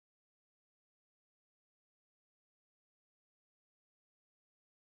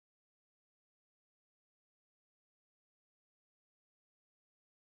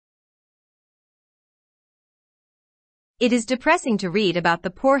It is depressing to read about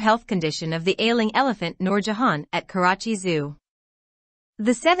the poor health condition of the ailing elephant Noor Jahan at Karachi Zoo.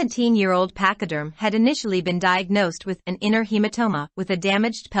 The 17-year-old pachyderm had initially been diagnosed with an inner hematoma with a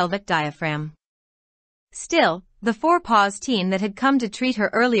damaged pelvic diaphragm. Still, the four-paws team that had come to treat her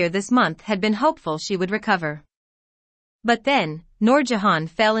earlier this month had been hopeful she would recover. But then, Noor Jahan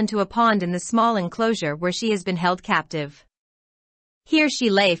fell into a pond in the small enclosure where she has been held captive. Here she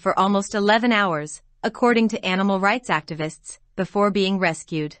lay for almost 11 hours, according to animal rights activists, before being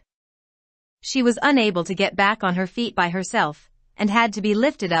rescued. She was unable to get back on her feet by herself, and had to be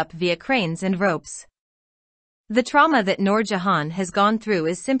lifted up via cranes and ropes. The trauma that Noor Jahan has gone through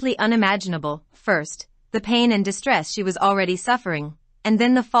is simply unimaginable. First, the pain and distress she was already suffering, and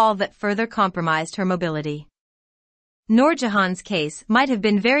then the fall that further compromised her mobility. Noor Jahan's case might have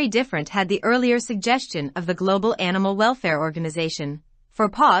been very different had the earlier suggestion of the Global Animal Welfare Organization, for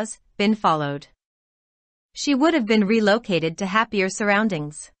PAWS, been followed. She would have been relocated to happier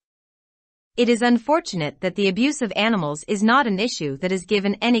surroundings. It is unfortunate that the abuse of animals is not an issue that is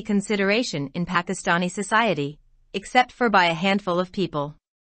given any consideration in Pakistani society, except for by a handful of people.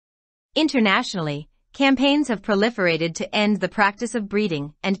 Internationally, campaigns have proliferated to end the practice of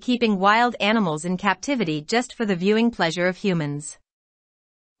breeding and keeping wild animals in captivity just for the viewing pleasure of humans.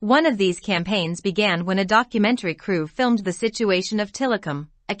 One of these campaigns began when a documentary crew filmed the situation of Tilikum,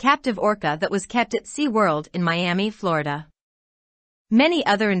 a captive orca that was kept at SeaWorld in Miami, Florida. Many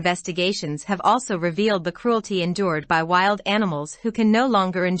other investigations have also revealed the cruelty endured by wild animals who can no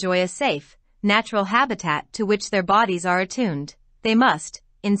longer enjoy a safe, natural habitat to which their bodies are attuned. They must,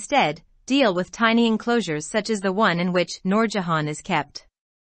 instead, deal with tiny enclosures such as the one in which Noor Jahan is kept.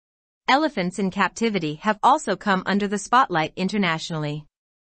 Elephants in captivity have also come under the spotlight internationally.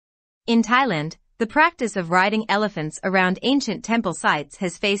 In Thailand, the practice of riding elephants around ancient temple sites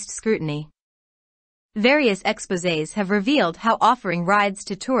has faced scrutiny. Various exposés have revealed how offering rides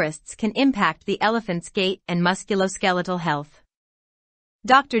to tourists can impact the elephant's gait and musculoskeletal health.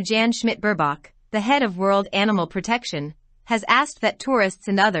 Dr. Jan Schmidt-Burbach, the head of World Animal Protection, has asked that tourists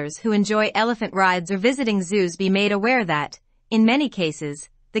and others who enjoy elephant rides or visiting zoos be made aware that, in many cases,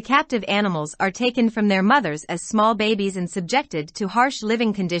 the captive animals are taken from their mothers as small babies and subjected to harsh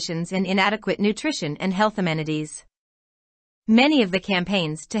living conditions and inadequate nutrition and health amenities. Many of the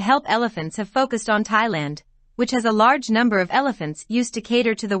campaigns to help elephants have focused on Thailand, which has a large number of elephants used to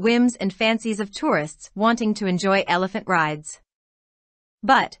cater to the whims and fancies of tourists wanting to enjoy elephant rides.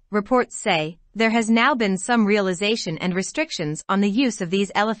 But, reports say, there has now been some realization and restrictions on the use of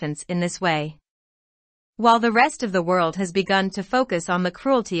these elephants in this way. While the rest of the world has begun to focus on the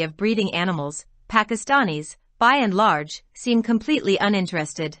cruelty of breeding animals, Pakistanis, by and large, seem completely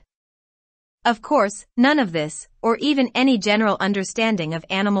uninterested. Of course, none of this, or even any general understanding of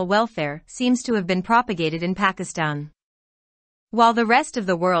animal welfare, seems to have been propagated in Pakistan. While the rest of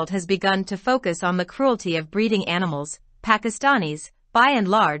the world has begun to focus on the cruelty of breeding animals, Pakistanis, by and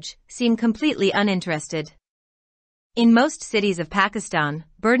large, seem completely uninterested. In most cities of Pakistan,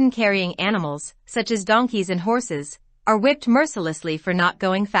 burden-carrying animals, such as donkeys and horses, are whipped mercilessly for not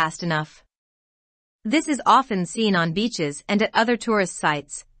going fast enough. This is often seen on beaches and at other tourist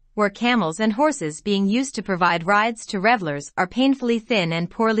sites, where camels and horses being used to provide rides to revelers are painfully thin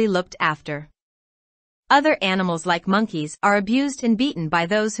and poorly looked after. Other animals like monkeys are abused and beaten by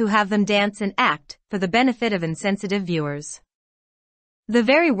those who have them dance and act for the benefit of insensitive viewers. The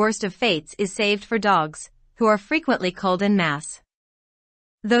very worst of fates is saved for dogs, who are frequently culled en masse.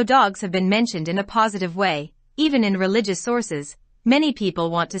 Though dogs have been mentioned in a positive way, even in religious sources, many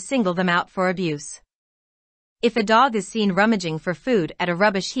people want to single them out for abuse. If a dog is seen rummaging for food at a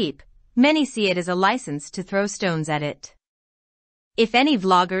rubbish heap, many see it as a license to throw stones at it. If any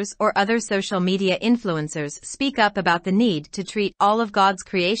vloggers or other social media influencers speak up about the need to treat all of God's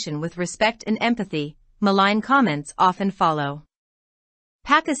creation with respect and empathy, malign comments often follow.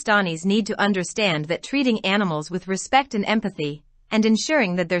 Pakistanis need to understand that treating animals with respect and empathy, and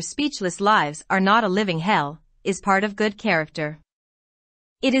ensuring that their speechless lives are not a living hell, is part of good character.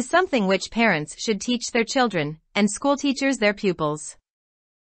 It is something which parents should teach their children, and schoolteachers their pupils.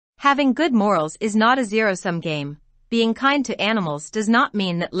 Having good morals is not a zero-sum game. Being kind to animals does not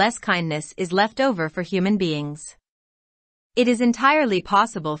mean that less kindness is left over for human beings. It is entirely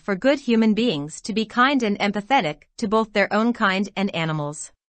possible for good human beings to be kind and empathetic to both their own kind and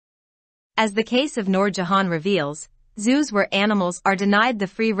animals. As the case of Noor Jahan reveals, zoos where animals are denied the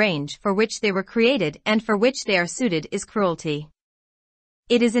free range for which they were created and for which they are suited is cruelty.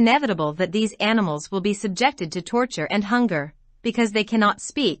 It is inevitable that these animals will be subjected to torture and hunger, because they cannot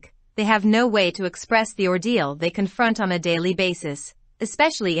speak, they have no way to express the ordeal they confront on a daily basis,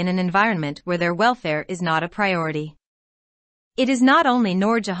 especially in an environment where their welfare is not a priority. It is not only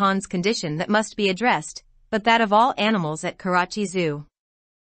Noor Jahan's condition that must be addressed, but that of all animals at Karachi Zoo.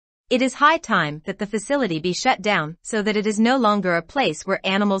 It is high time that the facility be shut down so that it is no longer a place where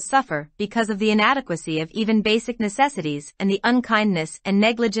animals suffer because of the inadequacy of even basic necessities and the unkindness and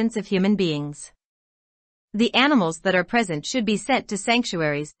negligence of human beings. The animals that are present should be sent to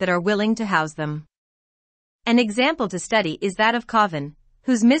sanctuaries that are willing to house them. An example to study is that of Kavan,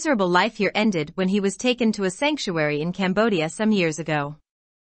 whose miserable life here ended when he was taken to a sanctuary in Cambodia some years ago.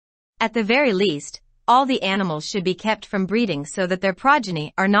 At the very least, all the animals should be kept from breeding so that their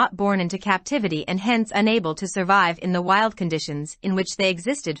progeny are not born into captivity and hence unable to survive in the wild conditions in which they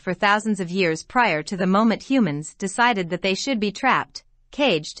existed for thousands of years prior to the moment humans decided that they should be trapped,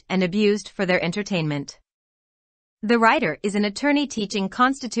 caged, and abused for their entertainment. The writer is an attorney teaching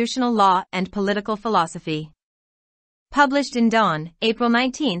constitutional law and political philosophy. Published in Dawn, April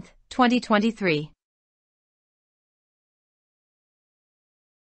 19, 2023.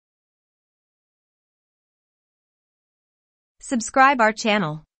 Subscribe our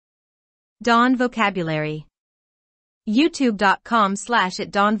channel. Dawn Vocabulary.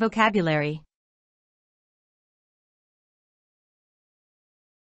 youtube.com/@dawnvocabulary.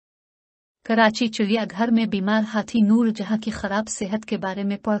 Karachi चिड़ियाघर में बीमार हाथी नूर जहां की खराब सेहत के बारे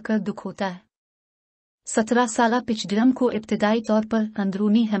में पढ़कर दुख होता है। 17 साला पिचड्रम को इब्तिदाई तौर पर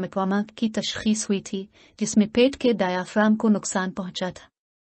अंदरूनी हेमेटोमा की तशखीस हुई थी, जिसमें पेट के डायाफ्राम को नुकसान पहुंचा था।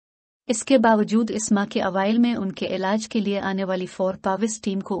 इसके बावजूद इस माह के अवाइल में उनके इलाज के लिए आने वाली फॉर पाविस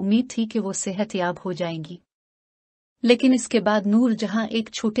टीम को उम्मीद थी कि वो सेहतयाब हो जाएंगी। लेकिन इसके बाद नूर जहां एक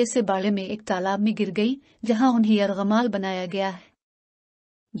छोटे से बाड़े में एक तालाब में गिर गई, जहां उन्हें यरगमाल बनाया गया है।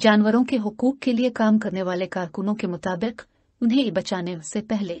 जानवरों के हुकूक के लिए काम करने वाले कारकुनों के मुताबिक उन्हें बचाने से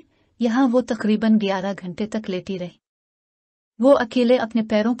पहले यहां वो तकरीबन 11 घंटे तक लेटी रही। वो अकेले अपने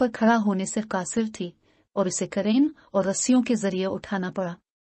पैरों पर खड़ा होने से कासिर थी और इसे करेन और रस्सियों के जरिए उठाना पड़ा।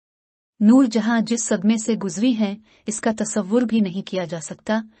 नूर जहां जिस सदमे से गुजरी हैं, इसका तसव्वुर भी नहीं किया जा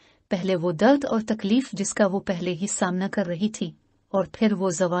सकता। पहले वो दर्द और तकलीफ जिसका वो पहले ही सामना कर रही थी, और फिर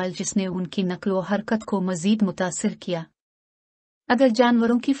वो जवाल जिसने उनकी नक्ल व हरकत को मजीद मुतासिर किया। अगर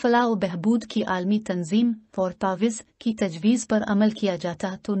जानवरों की फलाह व बहबूद की आलमी तंजीम फॉर पाविज की तजवीज़ पर अमल किया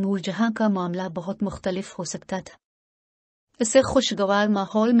जाता तो नूर जहां का मामला बहुत मुख्तलिफ हो सकता था। इसे खुशगवार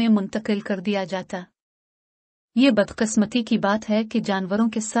माहौल में मुंतकिल कर दिया जाता। ये बदकिस्मती की बात है कि जानवरों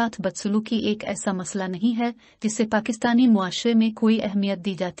के साथ बदसलूकी एक ऐसा मसला नहीं है जिसे पाकिस्तानी मुआशरे में कोई अहमियत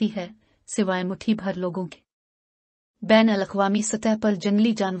दी जाती है, सिवाय मुट्ठी भर लोगों के। बैन अल-अक़वामी सतह पर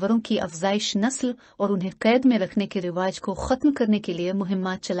जंगली जानवरों की अफजाइश नस्ल और उन्हें कैद में रखने के रिवाज को ख़त्म करने के लिए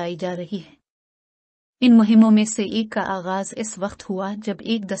मुहिम्मात चलाई जा रही है। इन मुहिमों में से एक का आगाज इस वक्त हुआ जब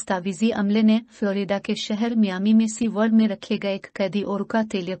एक दस्तावेजी अमले ने फ्लोरिडा के शहर मियामी में सी वर्ल्ड में रखे गए एक कैदी ओरुका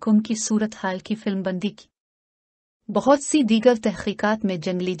तेलियकुम की सूरत हाल की फिल्मबंदी की। बहुत सी दीगर तहकीकात में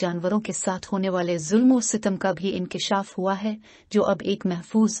जंगली जानवरों के साथ होने वाले जुल्म और सितम का भी इंकिशाफ हुआ है, जो अब एक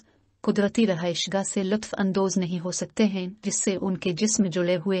महफूज कुदरती रहायशगाह से लुत्फ अंदोज नहीं हो सकते हैं जिससे उनके जिस्म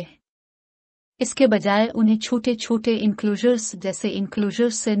जुड़े हुए हैं। इसके बजाय उन्हें छोटे छोटे इंक्लोजर्स जैसे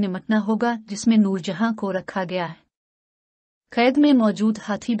इंक्लोजर्स से निमटना होगा जिसमें नूरजहां को रखा गया है। कैद में मौजूद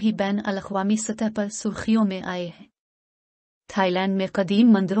हाथी भी बैन अल-अक़वामी सतह पर सुर्खियों में आए हैं। थाईलैंड में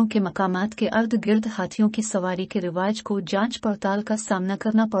कदीम मंदिरों के मकामात के अर्द गिर्द हाथियों की सवारी के रिवाज को जांच पड़ताल का सामना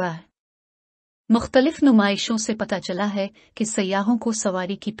करना पड़ा है। मुख्तलिफ नुमाइशों से पता चला है कि सयाहों को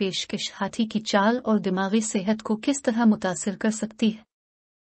सवारी की पेशकश हाथी की चाल और दिमागी सेहत को किस तरह मुतासिर कर सकती है।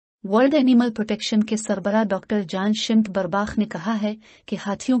 वर्ल्ड एनिमल प्रोटेक्शन के सरबराह डॉक्टर जान शिम्ट बरबाख ने कहा है कि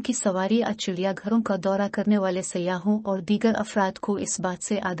हाथियों की सवारी आज चिड़ियाघरों का दौरा करने वाले सयाहों और दीगर अफराद को इस बात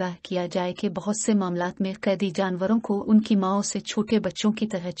से आगाह किया जाए कि बहुत से मामलात में कैदी जानवरों को उनकी माओं से छोटे बच्चों की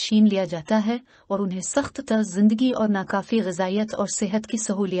तरह छीन लिया जाता है और उन्हें सख्त तर्ज जिंदगी और नाकाफी ग़िज़ाइयत और सेहत की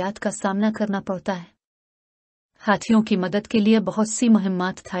सहूलियात का सामना करना पड़ता है। हाथियों की मदद के लिए बहुत सी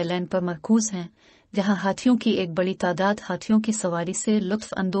मुहिम्मात थाईलैंड पर मरकूज हैं, जहां हाथियों की एक बड़ी तादाद हाथियों की सवारी से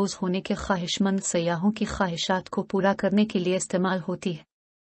लुत्फ अंदोज होने के ख्वाहिशमंद सयाहों की ख्वाहिशात को पूरा करने के लिए इस्तेमाल होती है।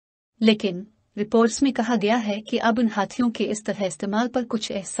 लेकिन रिपोर्ट्स में कहा गया है कि अब इन हाथियों के इस तरह इस्तेमाल पर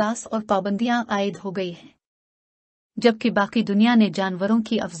कुछ एहसास और पाबंदियां आयद हो गई हैं, जबकि बाकी दुनिया ने जानवरों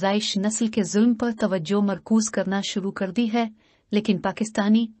की अफजाइश नस्ल के जुल्म पर तवज्जो मरकूज करना शुरू कर दी है, लेकिन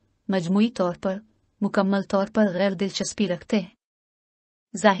पाकिस्तानी मजमूई तौर पर मुकम्मल तौर पर गैर दिलचस्पी रखते हैं।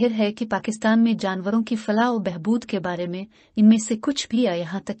 जाहिर है कि पाकिस्तान में जानवरों की फलाह और बहबूद के बारे में इनमें से कुछ भी या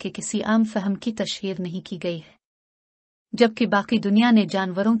यहाँ तक कि किसी आम फहम की तशहीर नहीं की गई है, जबकि बाकी दुनिया ने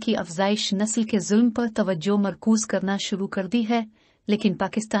जानवरों की अफजाइश नस्ल के जुल्म पर तवज्जो मरकूज करना शुरू कर दी है, लेकिन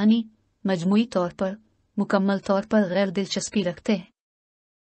पाकिस्तानी मजमूई तौर पर मुकम्मल तौर पर गैर दिलचस्पी रखते हैं।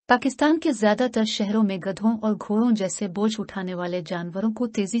 पाकिस्तान के ज्यादातर शहरों में गधों और घोड़ों जैसे बोझ उठाने वाले जानवरों को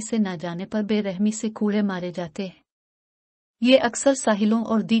तेजी से न जाने पर बेरहमी से कूड़े मारे जाते हैं। ये अक्सर साहिलों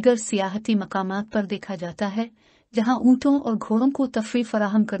और दीगर सियाहती मकामात पर देखा जाता है, जहां ऊंटों और घोड़ों को तफरीह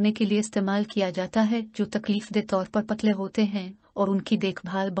फराहम करने के लिए इस्तेमाल किया जाता है, जो तकलीफदेह तौर पर पतले होते हैं और उनकी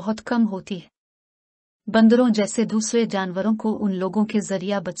देखभाल बहुत कम होती है। बंदरों जैसे दूसरे जानवरों को उन लोगों के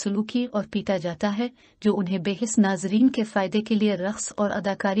जरिया बदसलूकी और पीटा जाता है जो उन्हें बेहिस नाजरीन के फायदे के लिए रक्स और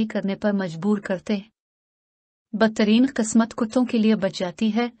अदाकारी करने पर मजबूर करते हैं। बदतरीन किस्मत कुत्तों के लिए बच जाती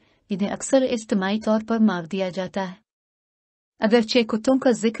है, इन्हें अक्सर इज्तिमाई तौर पर मार दिया जाता है। अगरचे कुत्तों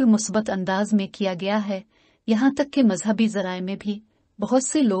का जिक्र मुस्बत अंदाज में किया गया है, यहाँ तक कि मजहबी जराए में भी बहुत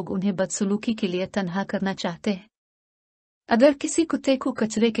से लोग उन्हें बदसलूकी के लिए तन्हा करना चाहते हैं। अगर किसी कुत्ते को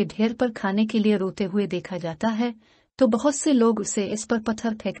कचरे के ढेर पर खाने के लिए रोते हुए देखा जाता है, तो बहुत से लोग उसे इस पर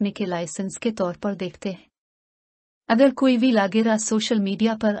पत्थर फेंकने के लाइसेंस के तौर पर देखते हैं। अगर कोई भी लागेरा सोशल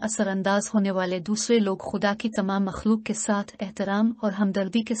मीडिया पर असरअंदाज होने वाले दूसरे लोग खुदा की तमाम मखलूक के साथ एहतराम और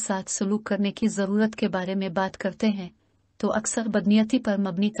हमदर्दी के साथ सलूक करने की ज़रूरत के बारे में बात करते हैं, तो अक्सर बदनीयती पर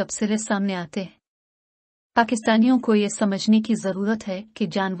मबनी तबसरे सामने आते हैं। पाकिस्तानियों को ये समझने की ज़रूरत है कि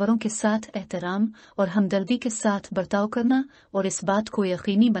जानवरों के साथ एहतराम और हमदर्दी के साथ बर्ताव करना और इस बात को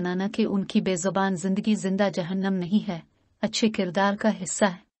यकीनी बनाना कि उनकी बेज़ुबान ज़िंदगी जिंदा जहन्नम नहीं है, अच्छे किरदार का हिस्सा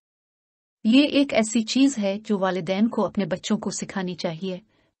है। ये एक ऐसी चीज़ है जो वालिदैन को अपने बच्चों को सिखानी चाहिए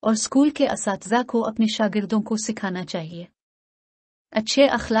और स्कूल के असातिज़ा को अपने शागिर्दों को सिखाना चाहिए। अच्छे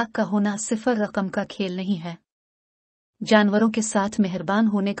अखलाक का होना सिफर रकम का खेल नहीं है। जानवरों के साथ मेहरबान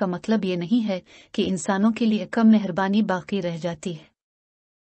होने का मतलब ये नहीं है कि इंसानों के लिए कम मेहरबानी बाकी रह जाती है।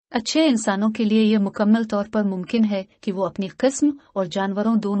 अच्छे इंसानों के लिए यह मुकम्मल तौर पर मुमकिन है कि वो अपनी किस्म और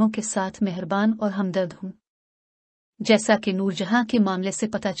जानवरों दोनों के साथ मेहरबान और हमदर्द हों। जैसा कि नूरजहां के मामले से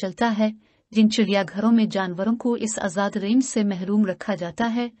पता चलता है, जिन चिड़ियाघरों में जानवरों को इस आज़ाद रेंज से महरूम रखा जाता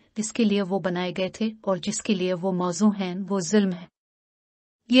है जिसके लिए वो बनाए गए थे और जिसके लिए वो मौजू हैं, वो जुल्म है।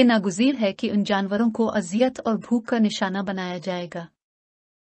 ये नागुज़ीर है कि उन जानवरों को अजियत और भूख का निशाना बनाया जाएगा।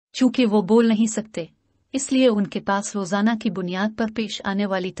 चूंकि वो बोल नहीं सकते, इसलिए उनके पास रोज़ाना की बुनियाद पर पेश आने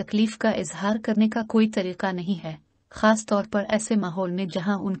वाली तकलीफ का इजहार करने का कोई तरीका नहीं है, खास तौर पर ऐसे माहौल में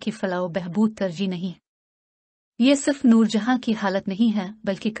जहां उनकी फलाह बहबूद तरजीह नहीं है। ये सिर्फ नूरजहां की हालत नहीं है,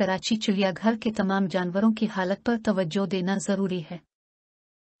 बल्कि कराची चिड़ियाघर के तमाम जानवरों की हालत पर तवज्जो देना ज़रूरी है।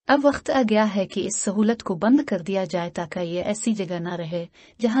 अब वक्त आ गया है कि इस सहूलत को बंद कर दिया जाए ताकि ये ऐसी जगह न रहे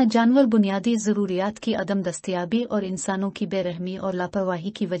जहां जानवर बुनियादी ज़रूरियात की अदम दस्तयाबी और इंसानों की बेरहमी और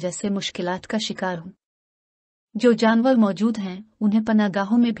लापरवाही की वजह से मुश्किलात का शिकार हों। जो जानवर मौजूद हैं, उन्हें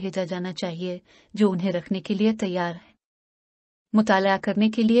पनाहगाहों में भेजा जाना चाहिए जो उन्हें रखने के लिए तैयार है। मुताला करने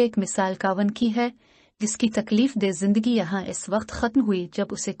के लिए एक मिसाल कावन की है, जिसकी तकलीफ दे जिंदगी यहाँ इस वक्त ख़त्म हुई जब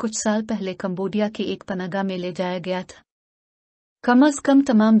उसे कुछ साल पहले कंबोडिया की एक पनाहगाह में ले जाया गया था। कम अज कम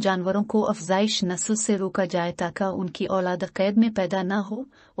तमाम जानवरों को अफजाइश नस्ल से रोका जाए ताकि उनकी औलाद कैद में पैदा न हो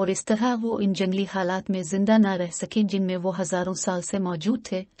और इस तरह वो इन जंगली हालात में जिंदा न रह सकें जिनमें वो हजारों साल से मौजूद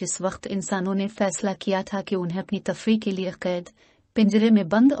थे, जिस वक्त इंसानों ने फैसला किया था कि उन्हें अपनी तफरीह के लिए कैद, पिंजरे में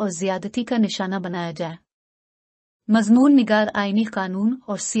बंद और ज्यादती का निशाना बनाया जाए। मजमून निगार आईनी कानून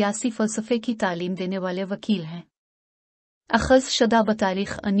और सियासी फलसफे की तालीम देने वाले वकील हैं। अखज़ शुदा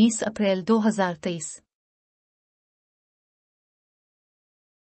बतारीख 19 अप्रैल 2023।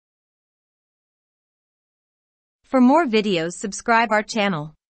 For more videos, subscribe our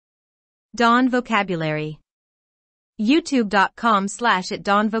channel. Dawn Vocabulary.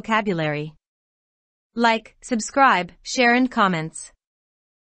 YouTube.com/@dawnvocabulary. Like, subscribe, share and comments.